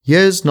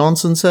Here's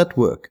Nonsense at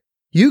Work.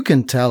 You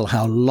can tell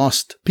how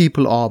lost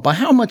people are by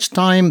how much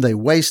time they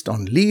waste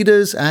on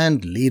leaders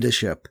and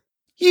leadership.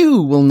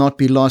 You will not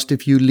be lost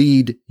if you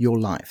lead your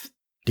life.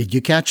 Did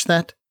you catch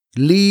that?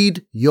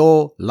 Lead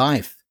your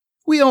life.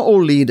 We are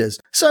all leaders,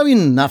 so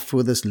enough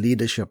with this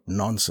leadership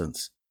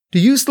nonsense. Do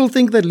you still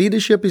think that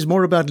leadership is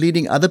more about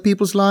leading other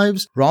people's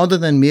lives rather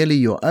than merely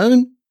your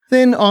own?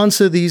 Then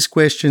answer these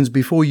questions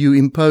before you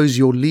impose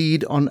your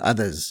lead on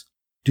others.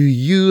 Do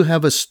you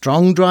have a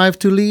strong drive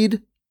to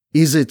lead?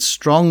 Is it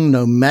strong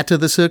no matter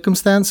the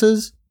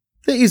circumstances?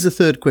 There is a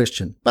third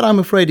question, but I'm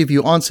afraid if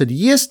you answered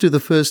yes to the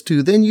first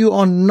two, then you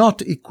are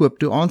not equipped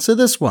to answer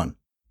this one.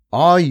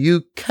 Are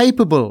you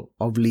capable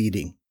of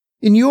leading?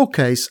 In your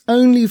case,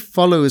 only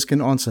followers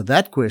can answer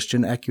that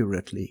question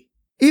accurately.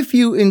 If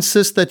you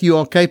insist that you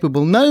are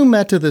capable no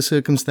matter the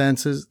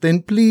circumstances,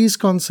 then please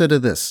consider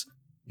this.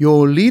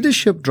 Your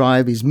leadership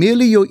drive is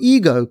merely your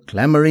ego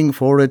clamoring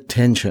for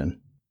attention.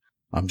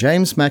 I'm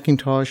James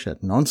McIntosh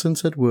at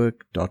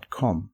nonsenseatwork.com.